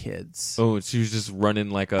different kids. Oh, she was just running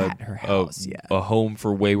like at her house, a home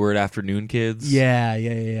for wayward afternoon kids. Yeah.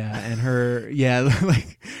 And her,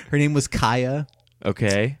 like her name was Kaya.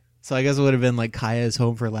 Okay. So I guess it would have been like Kaya's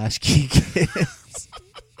home for latchkey kids.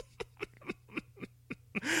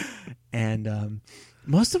 And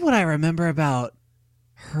most of what I remember about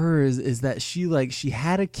hers is that she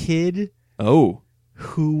had a kid. Oh.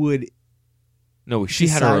 Who would? No, she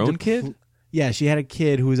had her own kid. Yeah, she had a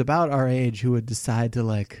kid who was about our age who would decide to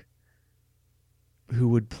like, who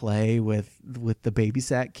would play with the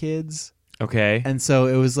babysat kids. Okay. And so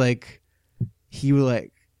it was like, he would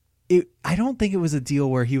like, I don't think it was a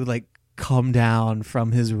deal where he would like come down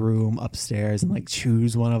from his room upstairs and like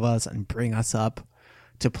choose one of us and bring us up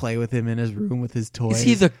to play with him in his room with his toys. Is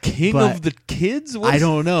he the king of the kids? I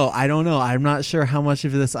don't know. I'm not sure how much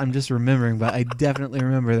of this I'm just remembering, but I definitely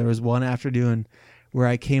remember there was one afternoon where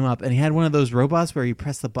I came up and he had one of those robots where you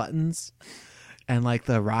press the buttons and like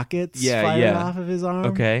the rockets fired off of his arm.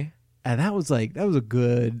 Okay. And that was a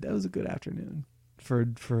good afternoon for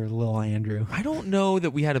little Andrew. I don't know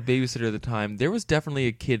that we had a babysitter at the time. There was definitely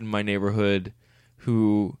a kid in my neighborhood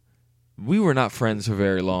who we were not friends for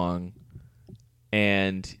very long.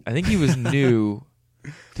 And I think he was new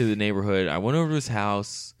to the neighborhood. I went over to his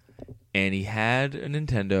house and he had a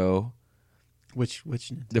Nintendo. Which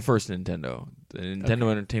Nintendo? The first Nintendo. The Nintendo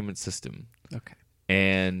Entertainment System. Okay.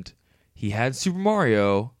 And he had Super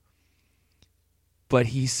Mario, but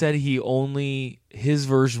he said his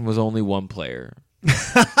version was only one player.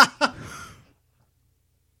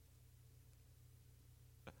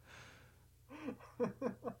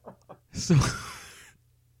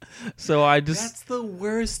 So I just... That's the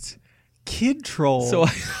worst kid troll so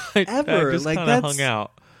I ever. just like, kind of hung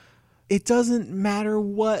out. It doesn't matter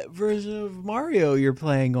what version of Mario you're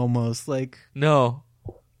playing almost. Like, no.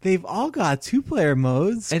 They've all got 2-player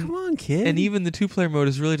modes. Come on, kid. And even the 2-player mode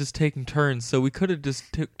is really just taking turns, so we could have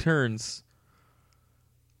just took turns.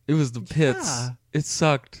 It was the pits. Yeah. It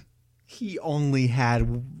sucked. He only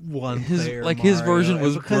had one player. Like, his version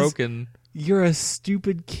was broken. You're a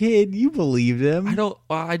stupid kid. You believed him.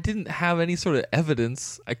 I didn't have any sort of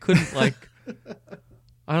evidence. I couldn't, like...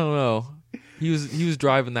 I don't know. He was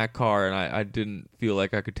driving that car, and I didn't feel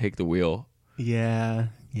like I could take the wheel. Yeah.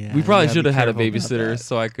 We probably should have had a babysitter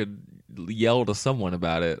so I could yell to someone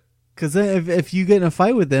about it. Because if you get in a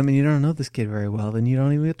fight with them and you don't know this kid very well, then you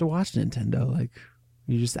don't even get to watch Nintendo. Like,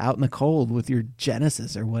 you're just out in the cold with your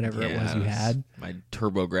Genesis or whatever it was you had. My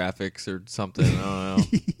TurboGrafx or something. I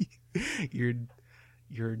don't know. your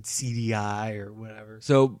CDI or whatever.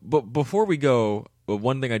 So, but before we go,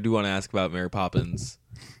 one thing I do want to ask about Mary Poppins.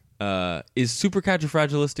 Is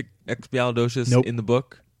supercalifragilisticexpialidocious in the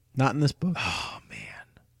book? Not in this book. Oh man!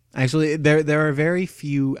 Actually, there are very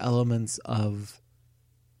few elements of,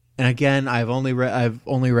 and again, I've only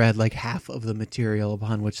read like half of the material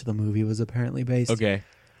upon which the movie was apparently based. Okay,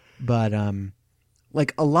 but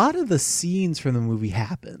like a lot of the scenes from the movie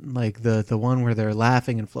happen. Like the one where they're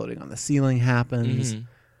laughing and floating on the ceiling happens.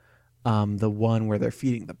 Mm-hmm. The one where they're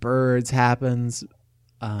feeding the birds happens.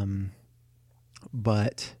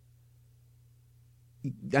 But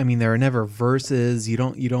I mean, there are never verses. You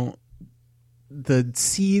don't. The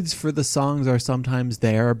seeds for the songs are sometimes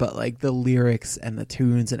there, but like the lyrics and the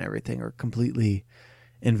tunes and everything are completely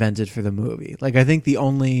invented for the movie. Like, I think the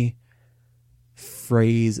only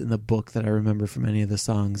phrase in the book that I remember from any of the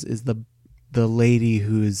songs is the lady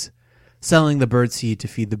who's selling the bird seed to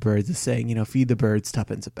feed the birds is saying, feed the birds,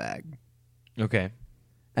 tuppence a bag. Okay.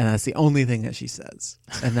 And that's the only thing that she says,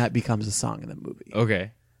 and that becomes a song in the movie.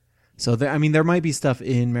 Okay. So there might be stuff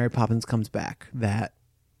in Mary Poppins Comes Back that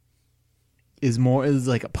is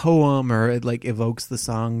like a poem, or it like evokes the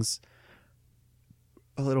songs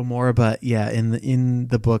a little more, but yeah, in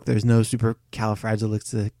the book, there's no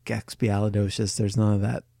supercalifragilisticexpialidocious. There's none of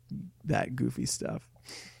that goofy stuff.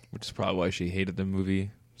 Which is probably why she hated the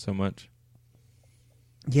movie so much.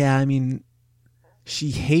 Yeah, I mean,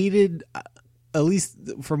 she hated, at least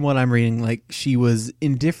from what I'm reading, like she was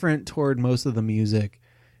indifferent toward most of the music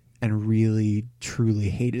and really, truly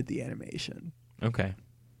hated the animation. Okay.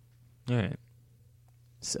 All right.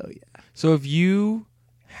 So, yeah. So if you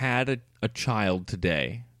had a child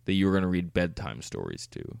today that you were going to read bedtime stories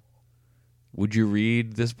to, would you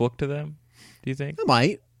read this book to them, do you think? I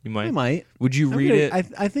might. You might? I might. Would you read it?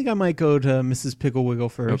 I think I might go to Mrs. Pickle Wiggle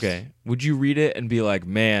first. Okay. Would you read it and be like,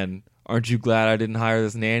 man, aren't you glad I didn't hire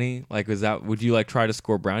this nanny? Like, would you like try to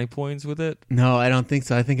score brownie points with it? No, I don't think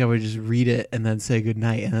so. I think I would just read it and then say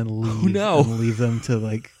goodnight and then leave. Oh, no. And leave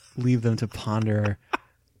them to ponder.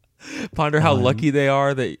 Ponder how lucky they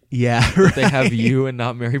are that, that they have you and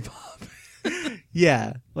not Mary Poppins.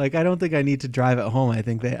 Yeah. Like, I don't think I need to drive it home. I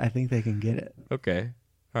think they can get it. Okay.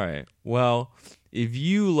 All right. Well, if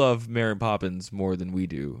you love Mary Poppins more than we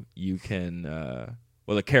do, you can,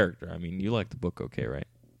 the character. I mean, you like the book, okay, right?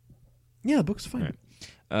 Yeah, the book's fine.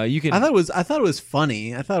 Right. You can. I thought it was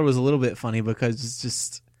funny. I thought it was a little bit funny because it's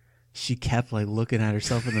just she kept like looking at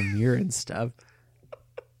herself in the mirror and stuff.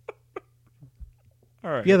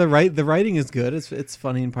 All right. Yeah, the writing is good. It's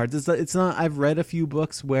funny in parts. It's not. I've read a few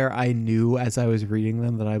books where I knew as I was reading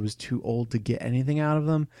them that I was too old to get anything out of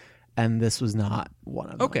them, and this was not one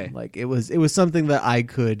of them. Okay. Like it was something that I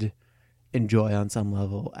could enjoy on some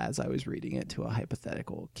level as I was reading it to a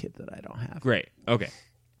hypothetical kid that I don't have. Great. Okay.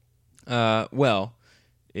 Well,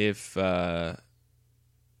 if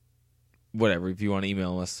whatever, if you want to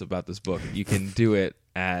email us about this book, you can do it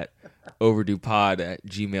at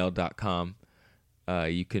overduepod@gmail.com.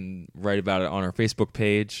 You can write about it on our Facebook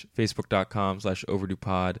page,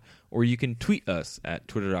 facebook.com/overduepod, or you can tweet us at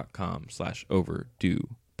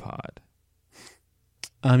twitter.com/overduepod.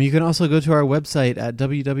 You can also go to our website at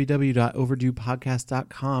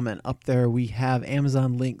www.overduepodcast.com, and up there we have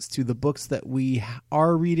Amazon links to the books that we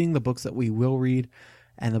are reading, the books that we will read,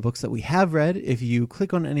 and the books that we have read. If you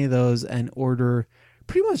click on any of those and order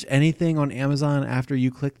pretty much anything on Amazon after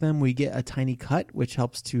you click them, we get a tiny cut, which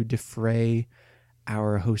helps to defray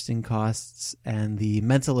our hosting costs and the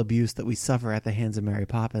mental abuse that we suffer at the hands of Mary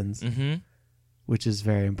Poppins, which is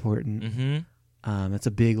very important. It's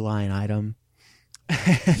a big line item.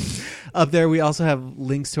 Up there, we also have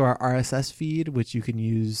links to our RSS feed, which you can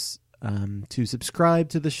use to subscribe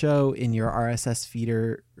to the show in your RSS feed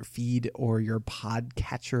or your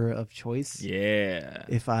podcatcher of choice. Yeah.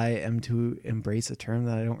 If I am to embrace a term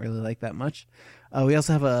that I don't really like that much. We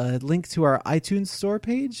also have a link to our iTunes store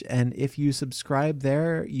page, and if you subscribe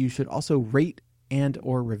there, you should also rate and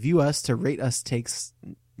or review us. To rate us takes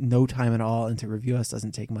no time at all, and to review us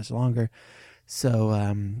doesn't take much longer. So,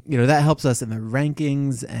 that helps us in the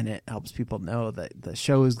rankings, and it helps people know that the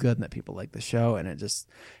show is good and that people like the show. And it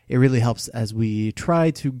really helps as we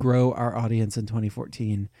try to grow our audience in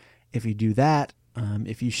 2014. If you do that,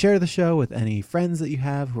 if you share the show with any friends that you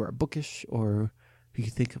have who are bookish or who you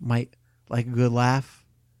think might like a good laugh,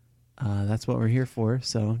 that's what we're here for.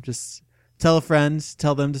 So just tell a friend,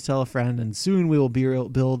 tell them to tell a friend, and soon we will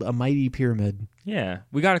build a mighty pyramid. Yeah.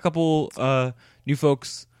 We got a couple new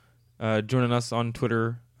folks joining us on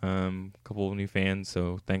Twitter, a couple of new fans,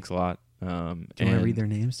 so thanks a lot. Do you want to read their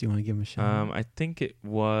names? Do you want to give them a shout out? I think it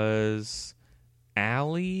was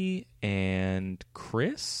Allie and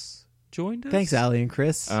Chris joined us. Thanks, Allie and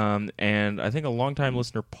Chris. And I think a longtime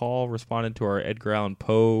listener, Paul, responded to our Edgar Allan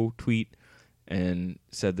Poe tweet and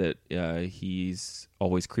said that he's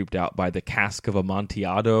always creeped out by the cask of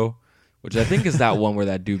Amontillado, which I think is that one where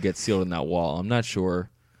that dude gets sealed in that wall. I'm not sure.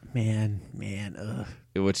 Man, ugh.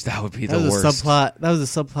 Which that would be that the was worst. That was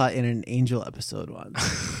a subplot in an Angel episode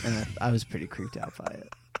once, and I was pretty creeped out by it.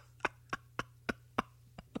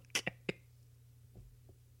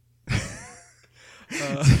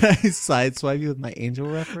 Did I sideswipe you with my Angel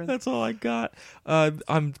reference? That's all I got.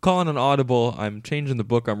 I'm calling an audible. I'm changing the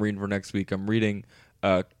book I'm reading for next week. I'm reading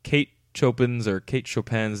Kate Chopin's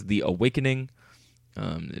The Awakening.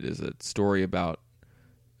 It is a story about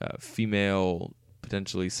female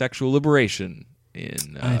potentially sexual liberation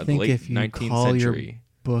in the late 19th century. Your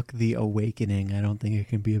book The Awakening, I don't think it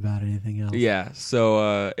can be about anything else. Yeah, so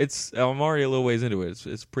I'm already a little ways into it.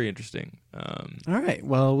 It's pretty interesting. All right,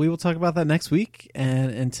 well, we will talk about that next week,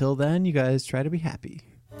 and until then, you guys try to be happy.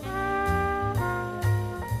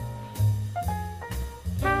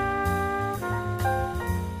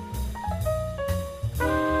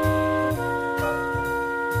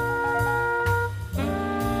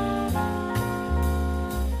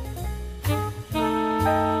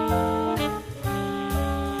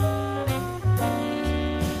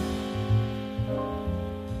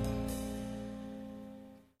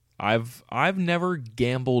 I've never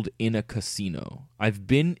gambled in a casino. I've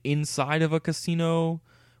been inside of a casino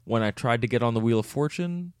when I tried to get on the Wheel of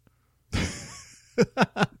Fortune. Which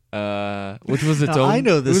was its own. I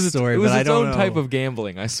know this story, it was but its I don't own know. type of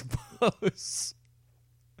gambling, I suppose.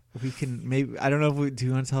 We can maybe. I don't know. Do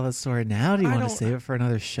you want to tell that story now? Do you want to save it for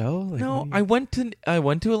another show? Like, No, I went to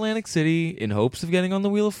Atlantic City in hopes of getting on the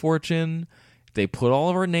Wheel of Fortune. They put all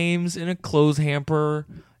of our names in a clothes hamper,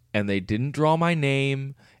 and they didn't draw my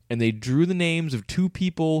name. And they drew the names of 2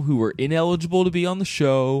 people who were ineligible to be on the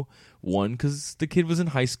show. One because the kid was in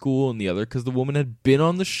high school, and the other because the woman had been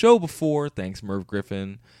on the show before. Thanks, Merv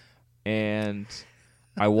Griffin. And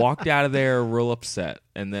I walked out of there real upset,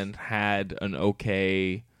 and then had an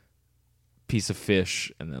okay piece of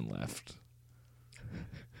fish, and then left.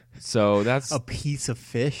 So that's a piece of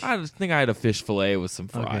fish. I just think I had a fish fillet with some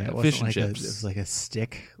fry, Okay, it fish wasn't and like chips. it was like a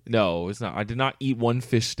stick. No, it's not. I did not eat one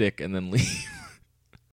fish stick and then leave.